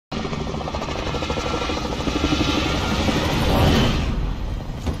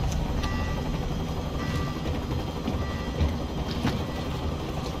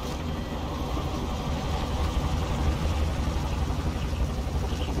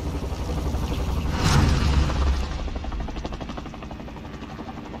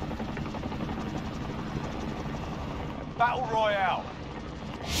battle royale.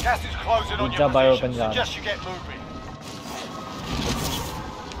 Gas is closing on your position. Suggest you get moving.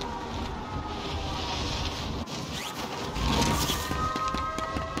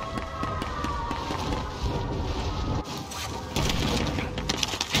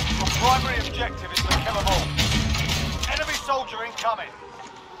 Your primary objective is to kill them all. Enemy soldier incoming.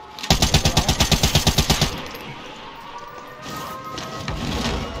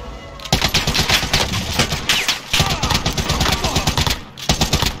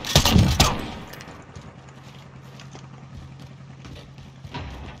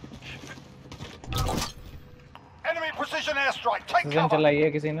 Precision airstrike. Take cover. चलाई है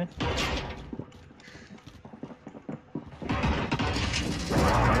किसी ने?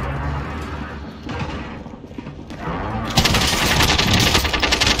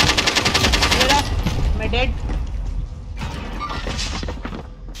 मैं dead.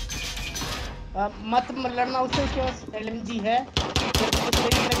 मत लड़ना उससे, उसके पास LMG है।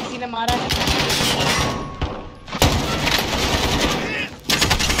 किसी ने मारा है।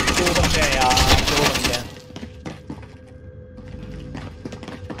 दो बंदे हैं यार, दो बंदे हैं।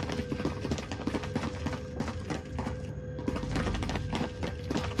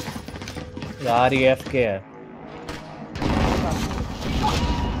 यार ये FK है।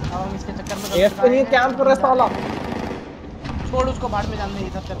 अब हम इसके चक्कर में FK नहीं, कैंप पर है साला। छोड़ उसको, भाड़ में जाने दे।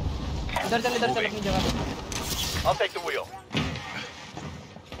 इधर चल, इधर चल, इधर चल अपनी जगह पे। I'll take the wheel.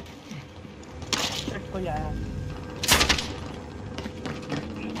 कोई आया।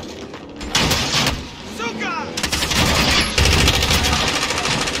 Suka!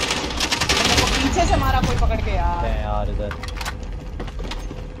 पीछे से मारा कोई पकड़ के यार। यार इधर।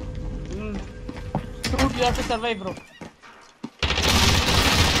 Dude, you have to survive, bro.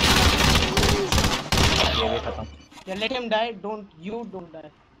 ये भी खत्म। Yeah, let him die. Don't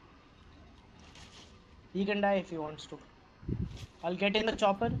die. He can die if he wants to. I'll get in the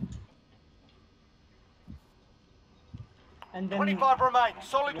chopper. And then 25 remain.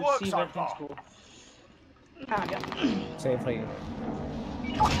 Solid we'll work see so where things far. go. Ah, yeah. Safe for you.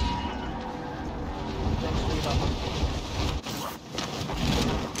 Thanks for your help.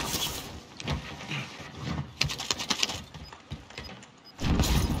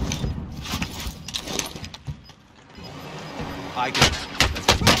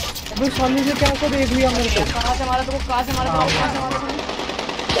 अबे साली ने क्या को देख लिया मेरे को? कहां से मारा? कहां से मारा?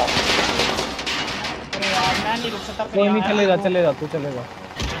 अरे यार मैं नहीं रुक सकता। कोई नहीं, चलेगा तू चलेगा।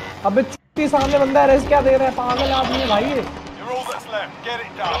 अबे छुट्टी सामने बंदा है, रेस क्या दे रहा है? पागल आदमी है भाई ये।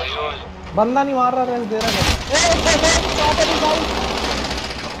 बंदा नहीं मार रहा, रेस दे रहा है।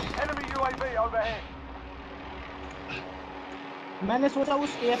 मैंने सोचा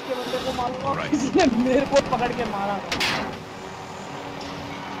उस AF के बंदे को मारूंगा, किसी ने मेरे को पकड़ के मारा।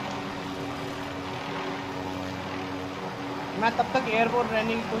 मैं तब तक एयरबोर्न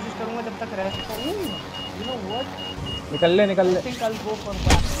रहने की कोशिश करूंगा जब तक रह सकता हूं। You know what? निकल ले। I think I'll go for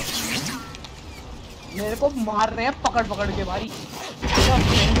that. मेरे को मार रहे हैं पकड़ के भाई।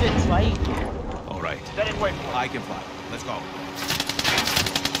 Vengeance भाई। All right. I can fly. Let's go.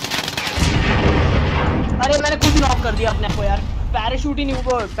 अरे मैंने खुद नॉक कर दिया अपने को यार। पैराशूट ही नहीं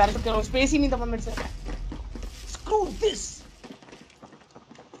ऊपर, पैराशूट करो, स्पेस ही नहीं था मेरे से। Screw this.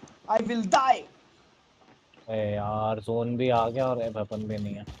 I will die. ए यार जोन भी आ गया और वेपन भी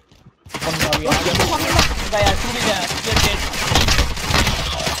नहीं है। बंदा भी आ गया यार, टूट गया।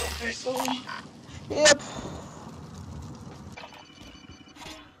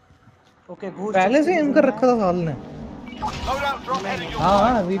 ओके, घूस पहले से एम कर रखा था साल ने।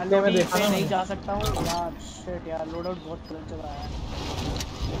 हाँ वीक में देखा ना। नहीं जा सकता हूँ यार। शिट यार, लोडआउट बहुत गलत चल रहा है।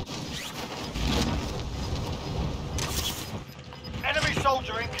 Enemy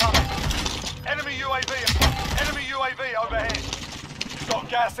soldier incoming. Enemy UAV overhead. Got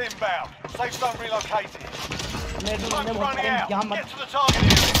gas inbound. Safe zone relocated. Time's running out. Get to the target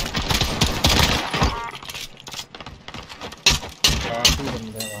area.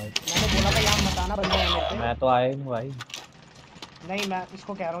 मैंने बोला था यहाँ मत आना, बंदे हैं मेरे पे। मैं तो आया नहीं भाई। नहीं, मैं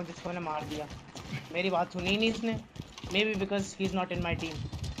इसको कह रहा हूँ जिसको मैंने मार दिया। मेरी बात सुनी नहीं इसने। Maybe because he's not in my team.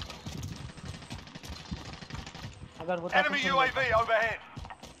 अगर वो Enemy UAV overhead.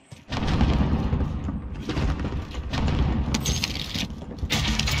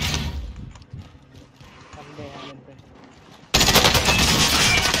 बंदे हैं मेरे पे।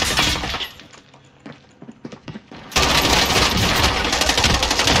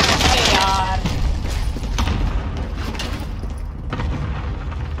 अरे यार,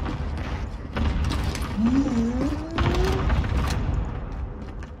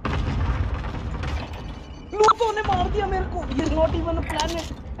 लूटो ने मार दिया मेरे को। He is not even a planet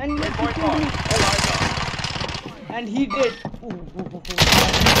and he killed me. And he did.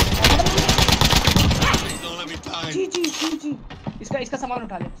 जी इसका सामान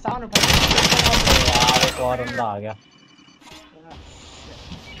उठा ले, सामान उठा ले यार। एक और बंदा आ गया।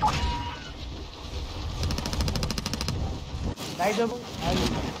 Guys, I'll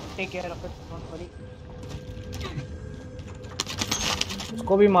take care of it, don't worry.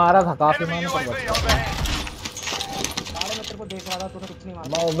 उसको भी मारा था काफी मैंने। Enemy UAV overhead. सारे मैं तेरे को देख रहा था, तूने कुछ नहीं मारा।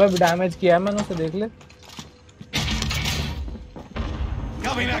 वेब डैमेज किया है मैंने, उसे देख ले।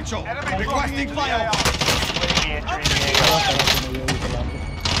 Coming actual. Requesting fire.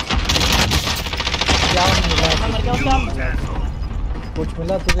 क्या मिला? मर गया उसका। कुछ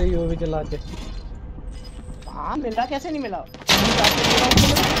मिला तुझे यूएवी चला के? हाँ मिला, कैसे नहीं मिला?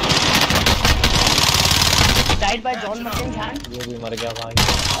 Died by John McCain's hand. ये भी मर गया भाई।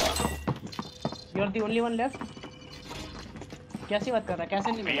 You're the only one left. कैसी बात कर रहा है?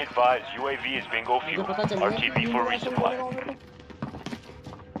 कैसे नहीं मिला? Be advised, UAV is bingo fuel. RTB for resupply.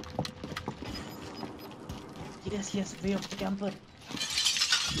 Yes, way of the camper.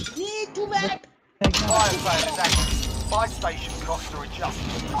 Yeah, too bad. Fire sale is active. Buy station costs are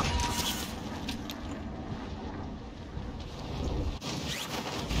adjusted.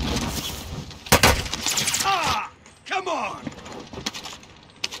 Come on!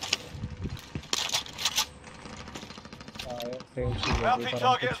 Bounty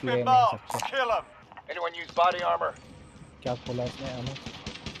target has been marked. Kill him. Anyone use body armor? क्या खोला इसने?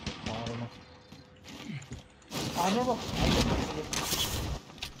 Armour को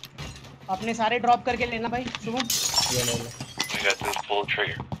अपने सारे drop करके लेना भाई शुभम। ये ले ले। I got this full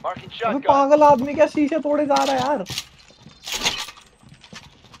trigger. Marking अबे shotgun. पागल आदमी क्या शीशे तोड़े जा रहा है यार?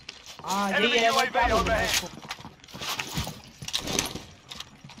 हाँ यही Enemy है UAV overhead.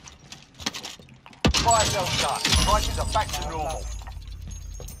 Fire cell shot. Prices are back to normal.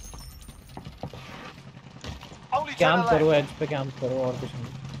 Only camp 10 करो, left. एज पे कैंप करो और कुछ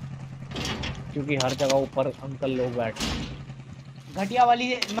नहीं, क्योंकि हर जगह ऊपर अंकल लोग बैठे हैं। घटिया वाली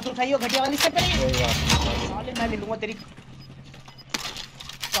मत उठाइयो, घटिया वाली से पहले कोई बात नहीं। साले मैं ले लूंगा तेरी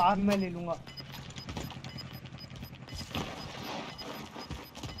कार, मैं ले लूंगा।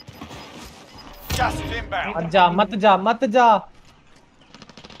 Gas is inbound. मत जा मत जा मत जा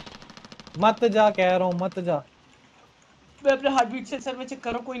मत जा, कह रहा हूँ मत जा। मैं अपने हार्ट बीट सेंसर में चेक कर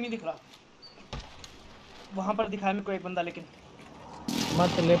रहा हूँ, कोई नहीं दिख रहा। वहां पर दिखाया मेरे को एक बंदा, लेकिन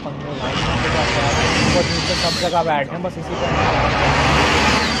मत ले पंगे भाई। ऊपर नीचे सब जगह बैठे हैं, बस इसी पर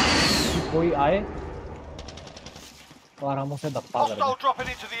कोई आए और हम उसे धप्पा कर Hostile दें। dropping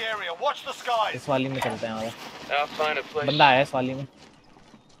into the area. Watch the skies. इस वाली में चलते हैं। आगे I'll find a place. बंदा आया इस वाली में।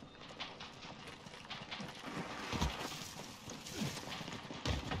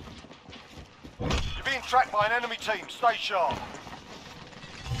 You're being tracked by an enemy team. Stay sharp.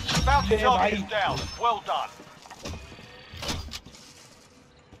 Bounty target is down. Well done.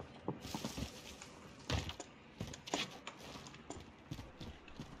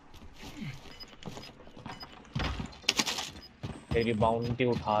 तेरी बाउंटी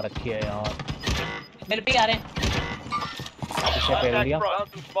उठा रखी है यार। मेरे पे आ रहे हैं। इसे फेल दिया।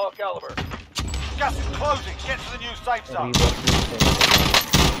 Small caliber. Gas is closing. Get to the new safe zone.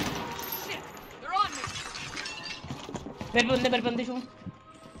 मेरे बंदे शुभम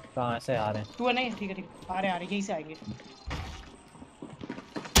कहाँ से आ रहे हैं? तू है नहीं? ठीक है आ रहे यहीं से आएंगे।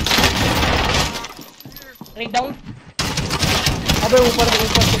 एक डाउन। अबे ऊपर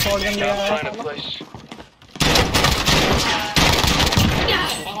से शॉटगन ले I'll आया find a है। place.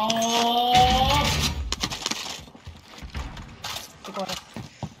 एक और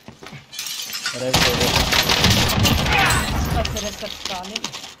रेस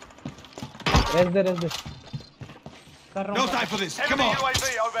दे कर रहा No हूँ। time for this. Come on. UAV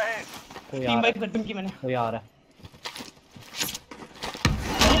overhead. कोई आ टीम रहा वाइप है, कर दूँ की मैंने। कोई आ रहा है।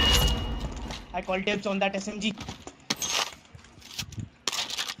 I call tapes on that SMG.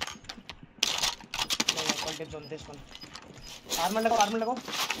 No, I call tapes on this one. Armour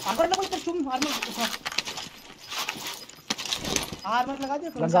लगाओ इधर तुम, आर्मर लगा दिया।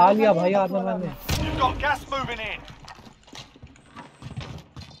 लगा लिया भाई आर्मर मैंने। You've got gas moving in.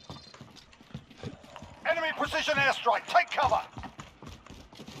 Enemy precision airstrike. Take cover.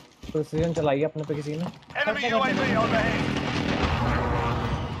 Precision चलाई अपने पे किसी ने। Enemy UAV overhead.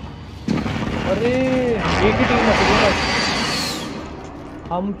 अरे एक ही टीम है बस।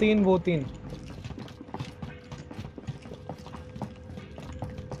 हम 3 वो 3।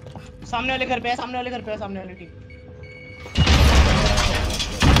 सामने वाले घर पे है, सामने वाली टीम।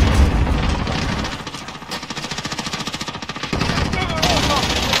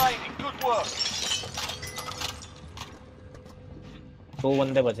 Good work. 2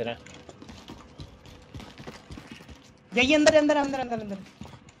 बंदे बच रहे हैं। यही अंदर अंदर अंदर अंदर अंदर।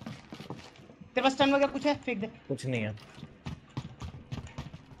 तेरे पास स्टन वगैरह कुछ है? फेंक दे। कुछ नहीं है।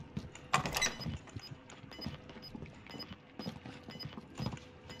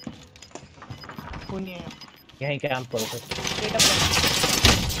 कोई नहीं है यहीं कैंप करो फिर।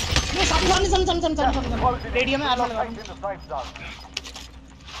 ये सामने सन रेडियो में आना लगा। Locating the safe zone.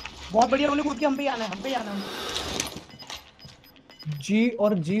 बहुत बढ़िया रोली कूद के हम पे ही आना है, हम पे ही आना है। जी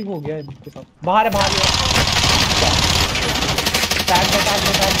और जी हो गया इसके साथ। बाहर है, बाहर है। टैग दे।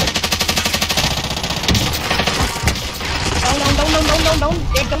 डाउन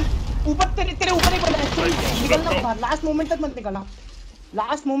एकदम ऊपर तेरे ऊपर एक बंदा है। निकलना बाहर, लास्ट मोमेंट तक मत निकलना,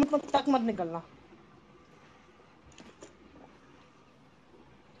 लास्ट मोमेंट तक मत निकलना।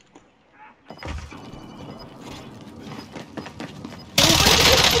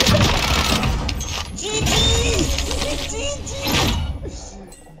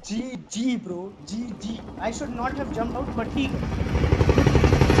 जी bro, ji. I should not have jumped out, but ठीक है।